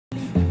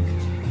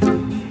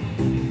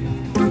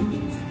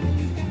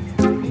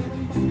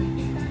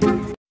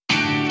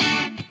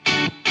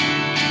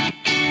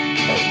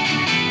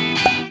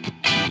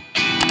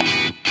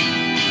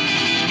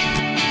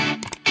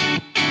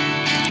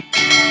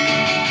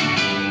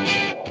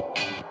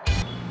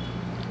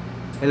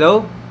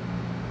Hello,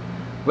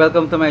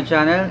 welcome to my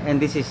channel,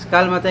 and this is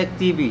Kalmatech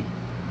TV.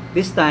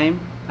 This time,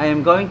 I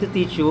am going to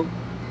teach you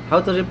how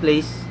to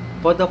replace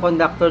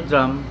Photoconductor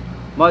drum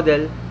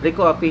model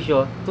Ricoh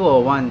Aficio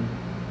 201.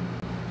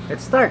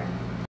 Let's start!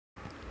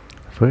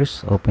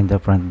 First, open the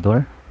front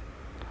door,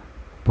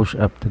 push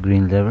up the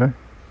green lever,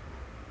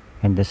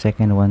 and the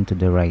second one to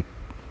the right.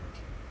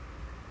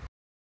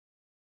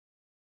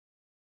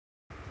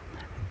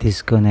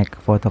 Disconnect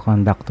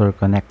photoconductor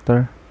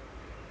connector.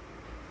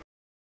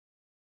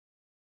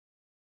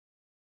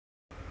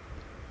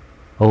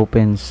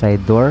 Open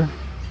side door.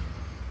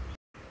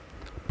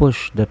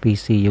 Push the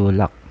PCU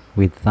lock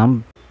with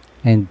thumb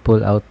and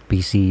pull out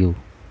PCU.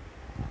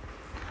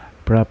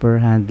 Proper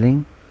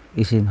handling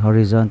is in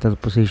horizontal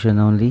position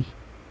only.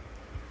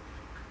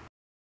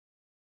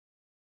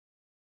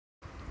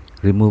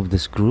 Remove the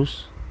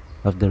screws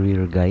of the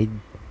rear guide.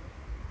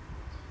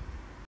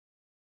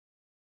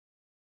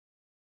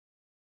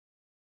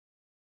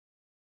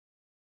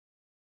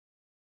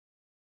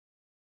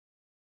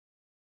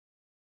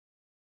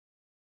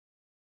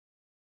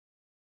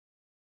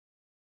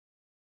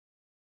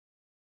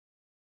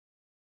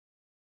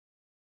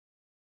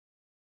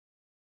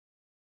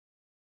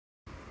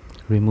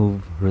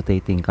 Remove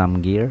rotating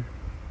cam gear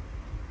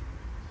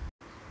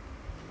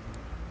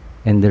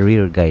and the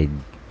rear guide.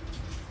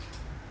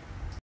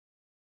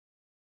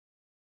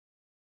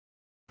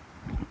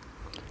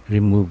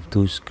 Remove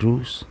two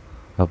screws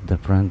of the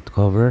front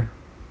cover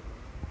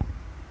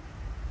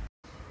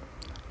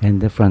and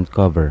the front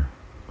cover.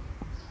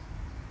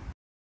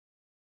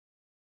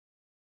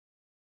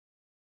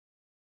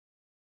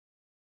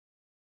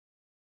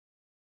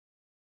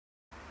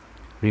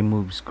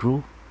 Remove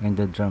screw and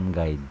the drum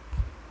guide.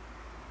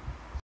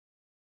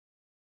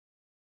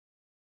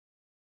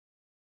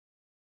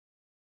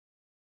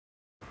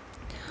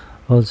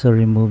 Also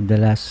remove the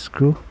last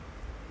screw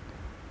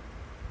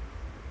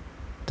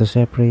to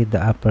separate the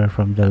upper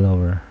from the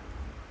lower.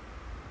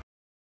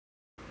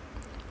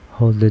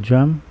 Hold the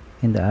drum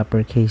in the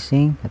upper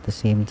casing at the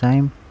same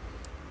time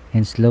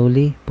and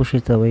slowly push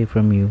it away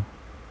from you.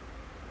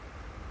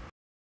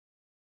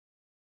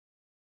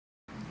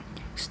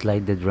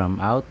 Slide the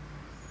drum out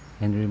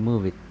and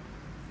remove it.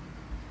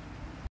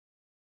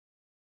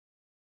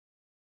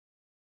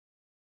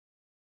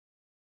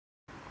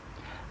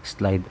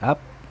 Slide up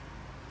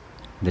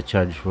the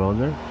charge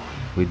roller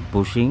with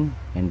bushing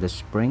and the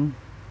spring.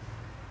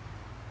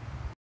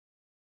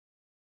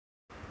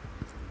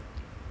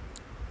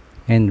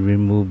 And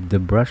remove the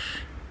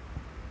brush.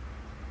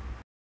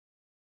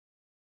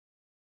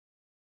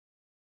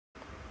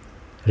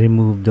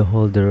 Remove the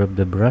holder of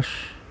the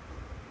brush.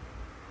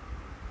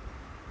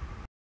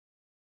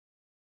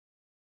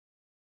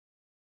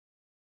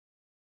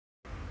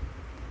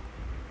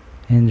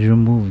 And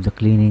remove the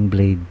cleaning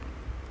blade.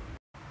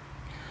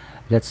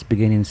 Let's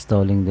begin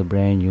installing the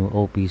brand new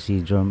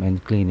OPC drum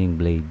and cleaning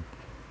blade.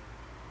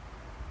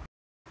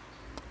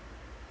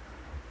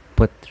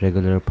 Put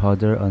regular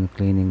powder on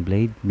cleaning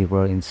blade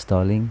before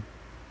installing.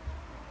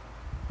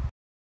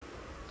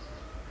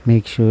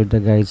 Make sure the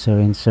guides are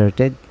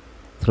inserted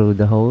through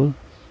the hole.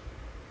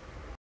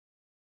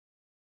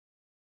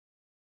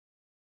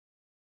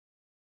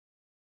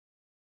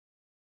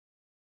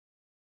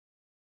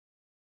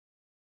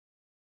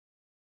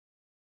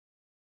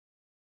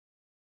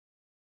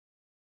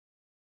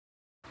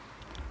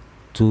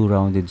 Two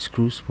rounded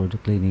screws for the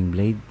cleaning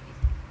blade.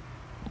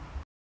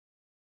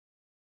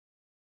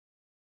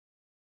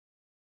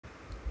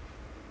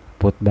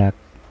 Put back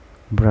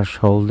brush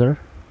holder.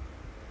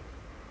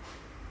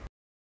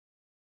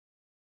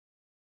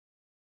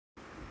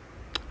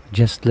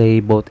 Just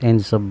lay both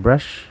ends of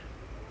brush.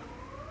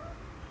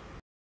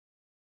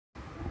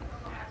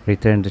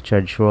 Return the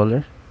charge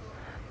roller.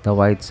 The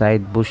white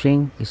side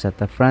bushing is at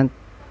the front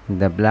and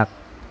the black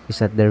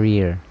is at the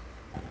rear.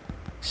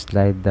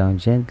 Slide down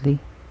gently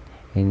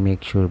and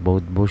make sure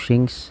both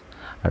bushings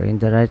are in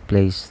the right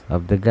place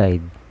of the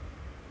guide.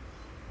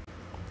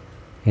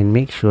 And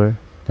make sure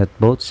that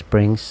both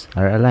springs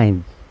are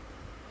aligned.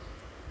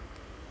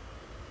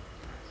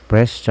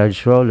 Press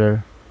charge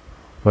roller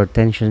for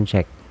tension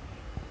check.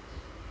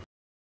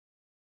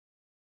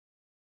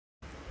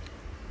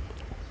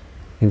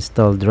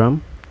 Install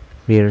drum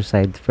rear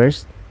side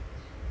first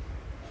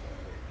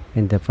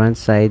and the front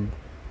side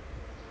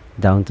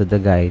down to the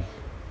guide.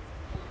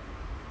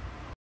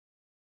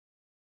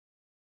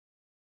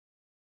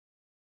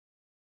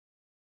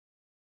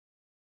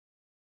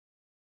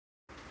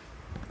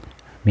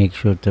 Make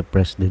sure to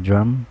press the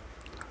drum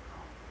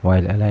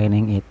while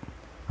aligning it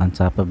on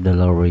top of the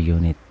lower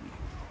unit.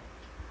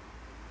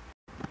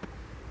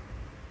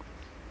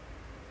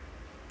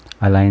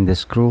 Align the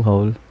screw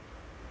hole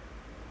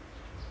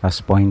as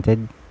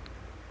pointed.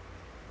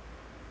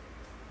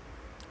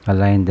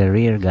 Align the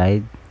rear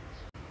guide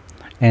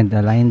and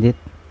align it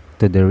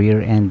to the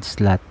rear end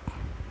slot.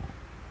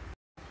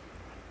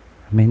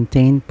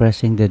 Maintain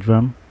pressing the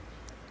drum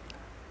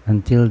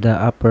until the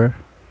upper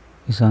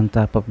is on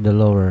top of the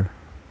lower.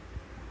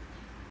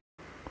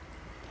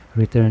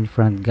 Return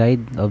front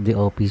guide of the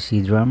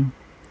OPC drum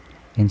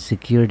and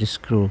secure the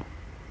screw.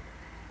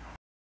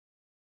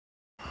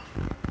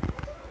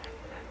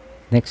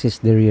 Next is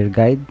the rear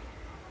guide.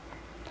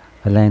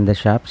 Align the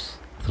shafts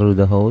through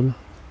the hole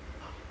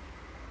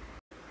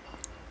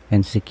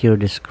and secure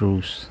the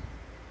screws.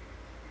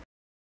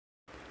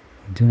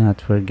 Do not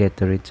forget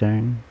to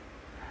return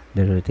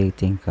the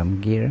rotating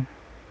cam gear,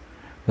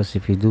 because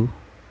if you do,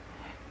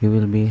 you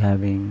will be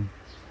having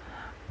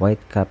white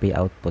copy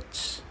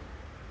outputs.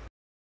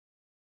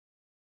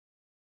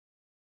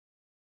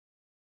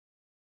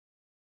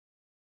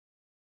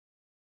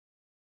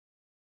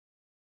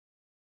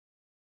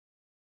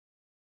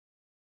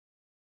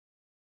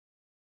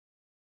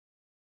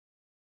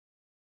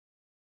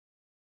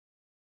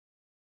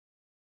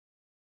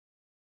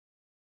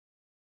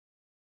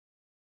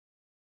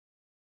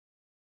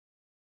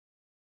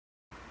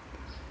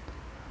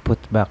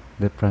 Put back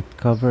the front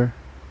cover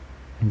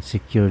and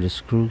secure the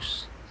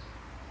screws.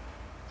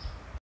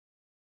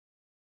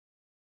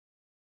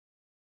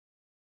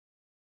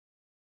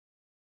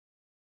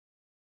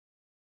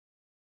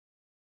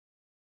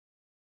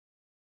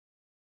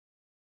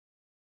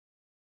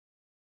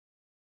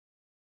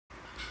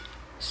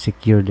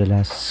 Secure the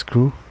last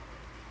screw.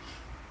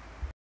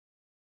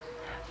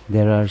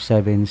 There are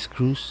 7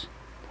 screws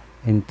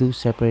and 2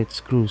 separate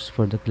screws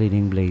for the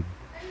cleaning blade.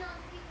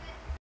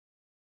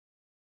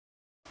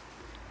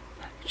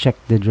 Check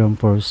the drum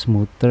for a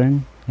smooth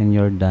turn and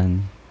you're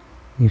done.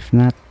 If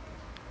not,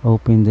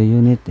 open the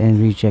unit and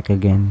recheck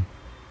again.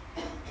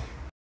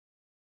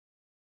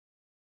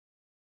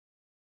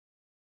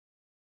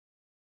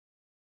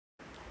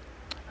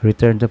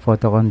 Return the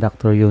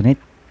photoconductor unit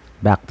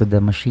back to the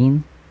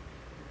machine.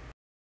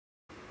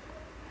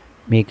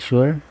 Make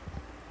sure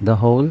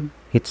the hole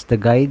hits the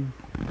guide.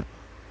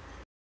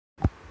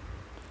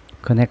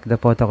 Connect the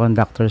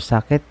photoconductor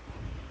socket.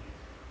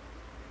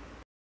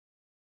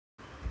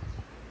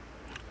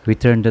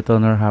 Return the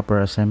toner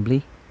hopper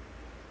assembly.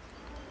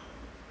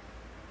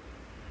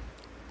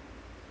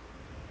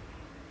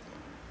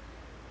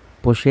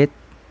 Push it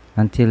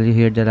until you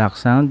hear the lock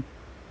sound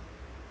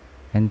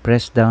and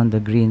press down the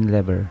green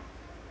lever.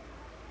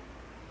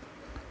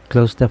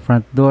 Close the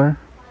front door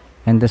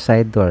and the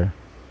side door.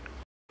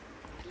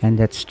 And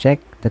let's check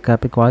the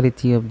copy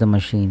quality of the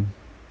machine.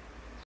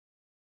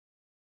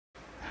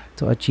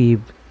 To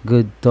achieve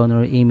good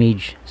toner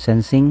image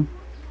sensing,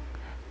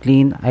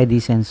 clean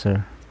ID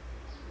sensor.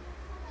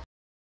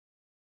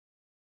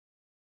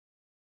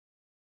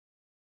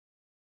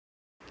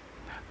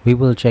 We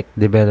will check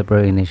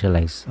developer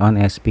initialize on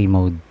SP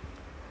mode.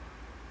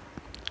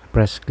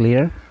 Press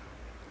clear.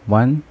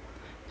 1,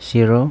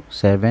 0,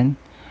 7.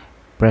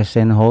 Press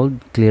and hold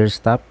clear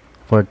stop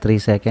for 3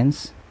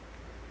 seconds.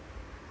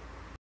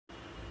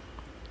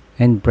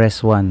 And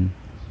press 1.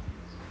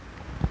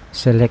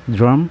 Select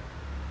drum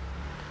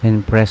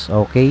and press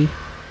OK.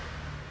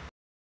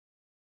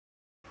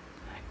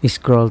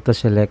 Scroll to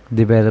select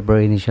developer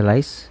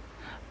initialize.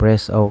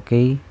 Press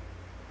OK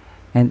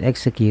and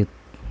execute.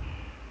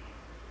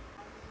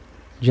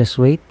 Just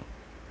wait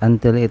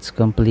until it's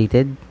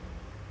completed.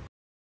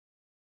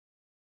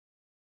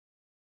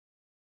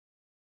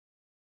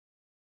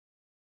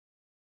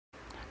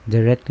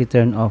 Directly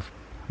turn off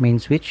main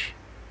switch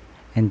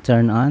and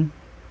turn on.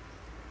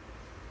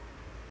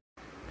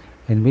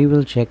 And we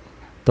will check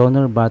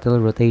toner bottle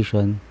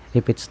rotation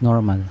if it's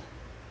normal.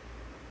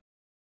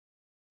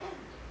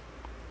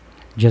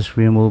 Just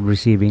remove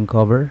receiving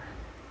cover.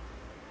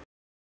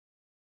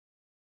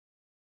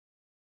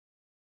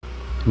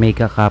 Make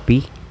a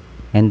copy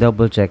and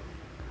double check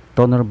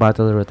toner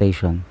bottle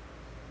rotation.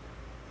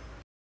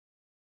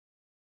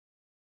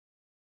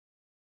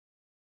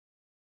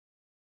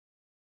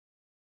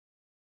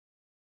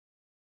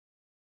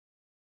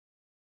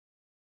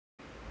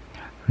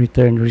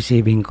 Return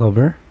receiving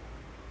cover.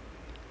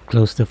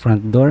 Close the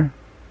front door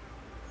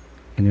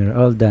and we're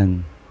all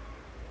done.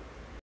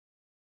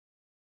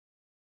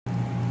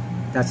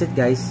 That's it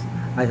guys.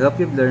 I hope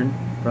you've learned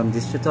from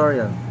this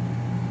tutorial.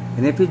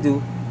 And if you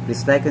do,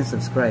 please like and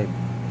subscribe.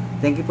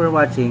 Thank you for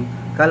watching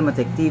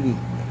Calmatech TV.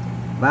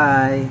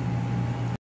 Bye!